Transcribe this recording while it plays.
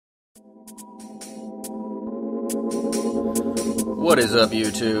What is up,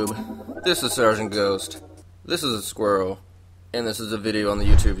 YouTube? This is Sergeant Ghost. This is a squirrel, and this is a video on the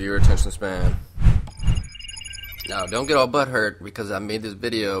YouTube viewer attention span. Now, don't get all butthurt because I made this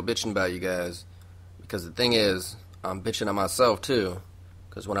video bitching about you guys. Because the thing is, I'm bitching at myself too.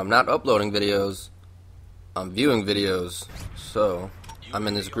 Because when I'm not uploading videos, I'm viewing videos. So, I'm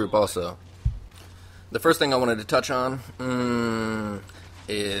in this group also. The first thing I wanted to touch on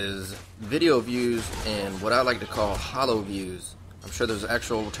is video views and what I like to call hollow views. I'm sure there's an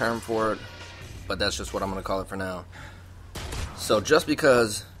actual term for it, but that's just what I'm going to call it for now. So just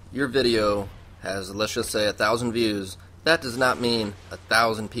because your video has, let's just say, 1,000 views, that does not mean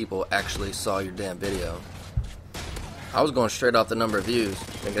 1,000 people actually saw your damn video. I was going straight off the number of views,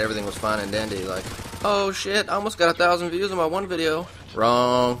 thinking everything was fine and dandy, like, oh shit, I almost got 1,000 views on my one video.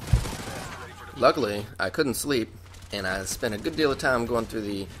 Wrong. Luckily, I couldn't sleep, and I spent a good deal of time going through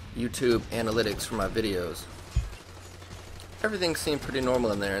the YouTube analytics for my videos. Everything seemed pretty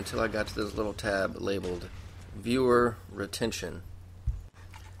normal in there until I got to this little tab labeled Viewer Retention.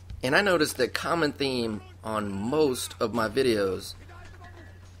 And I noticed that common theme on most of my videos,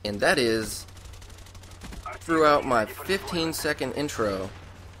 and that is, throughout my 15-second intro,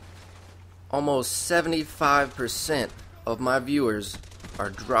 almost 75% of my viewers are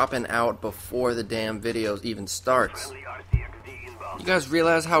dropping out before the damn video even starts. You guys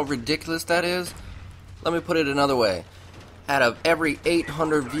realize how ridiculous that is? Let me put it another way. Out of every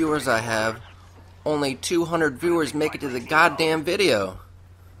 800 viewers I have, only 200 viewers make it to the goddamn video.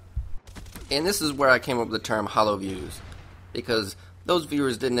 And this is where I came up with the term hollow views, because those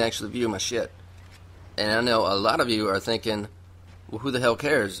viewers didn't actually view my shit. And I know a lot of you are thinking, well, who the hell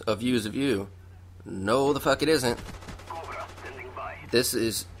cares? A view is a view. No, the fuck it isn't. This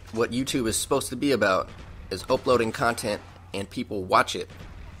is what YouTube is supposed to be about, is uploading content and people watch it.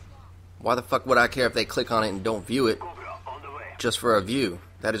 Why the fuck would I care if they click on it and don't view it just for a view?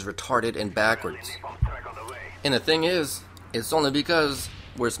 That is retarded and backwards. And the thing is, it's only because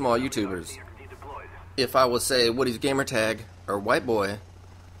we're small YouTubers. If I was, say, Woody's Gamertag or White Boy,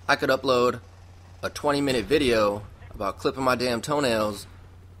 I could upload a 20-minute video about clipping my damn toenails,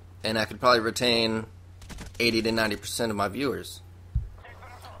 and I could probably retain 80 to 90% of my viewers.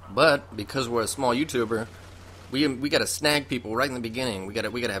 But because we're a small YouTuber, we gotta snag people right in the beginning. We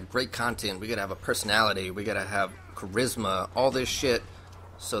gotta have great content. We gotta have a personality. We gotta have charisma. All this shit,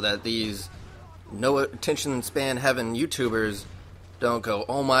 so that these no attention span having YouTubers don't go,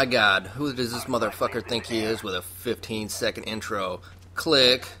 oh my god, who does this motherfucker think he is with a 15-second intro?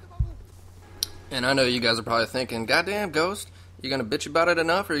 Click. And I know you guys are probably thinking, goddamn Ghost, you gonna bitch about it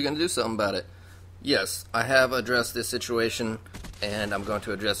enough, or are you gonna do something about it? Yes, I have addressed this situation, and I'm going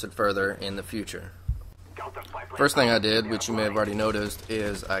to address it further in the future. First thing I did, which you may have already noticed,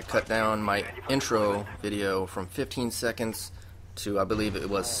 is I cut down my intro video from 15 seconds to, I believe it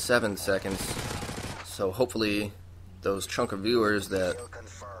was 7 seconds. So hopefully those chunk of viewers that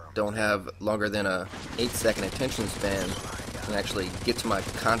don't have longer than a 8-second attention span can actually get to my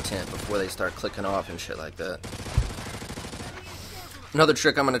content before they start clicking off and shit like that. Another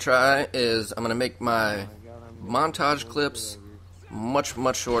trick I'm going to try is I'm going to make my montage clips much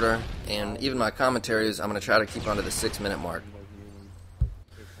shorter, and even my commentaries I'm going to try to keep under the 6-minute mark.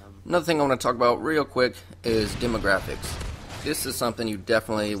 Another thing I want to talk about real quick is demographics. This is something you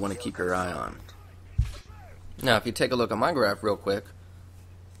definitely want to keep your eye on. Now, if you take a look at my graph real quick,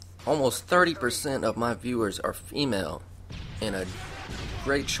 almost 30% of my viewers are female, and a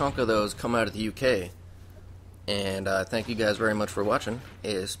great chunk of those come out of the UK. And thank you guys very much for watching,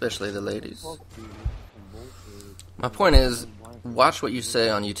 especially the ladies. My point is, watch what you say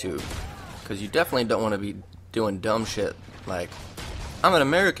on YouTube, because you definitely don't want to be doing dumb shit like, I'm an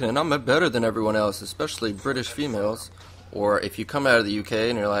American and I'm better than everyone else, especially British females. Or if you come out of the UK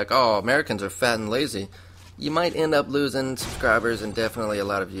and you're like, oh, Americans are fat and lazy, you might end up losing subscribers and definitely a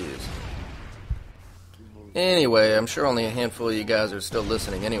lot of views. Anyway, I'm sure only a handful of you guys are still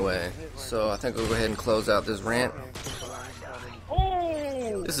listening anyway, so I think we'll go ahead and close out this rant.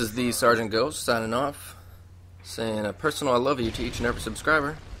 This is the Sergeant Ghost signing off, saying a personal I love you to each and every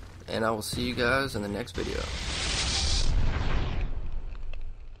subscriber, and I will see you guys in the next video.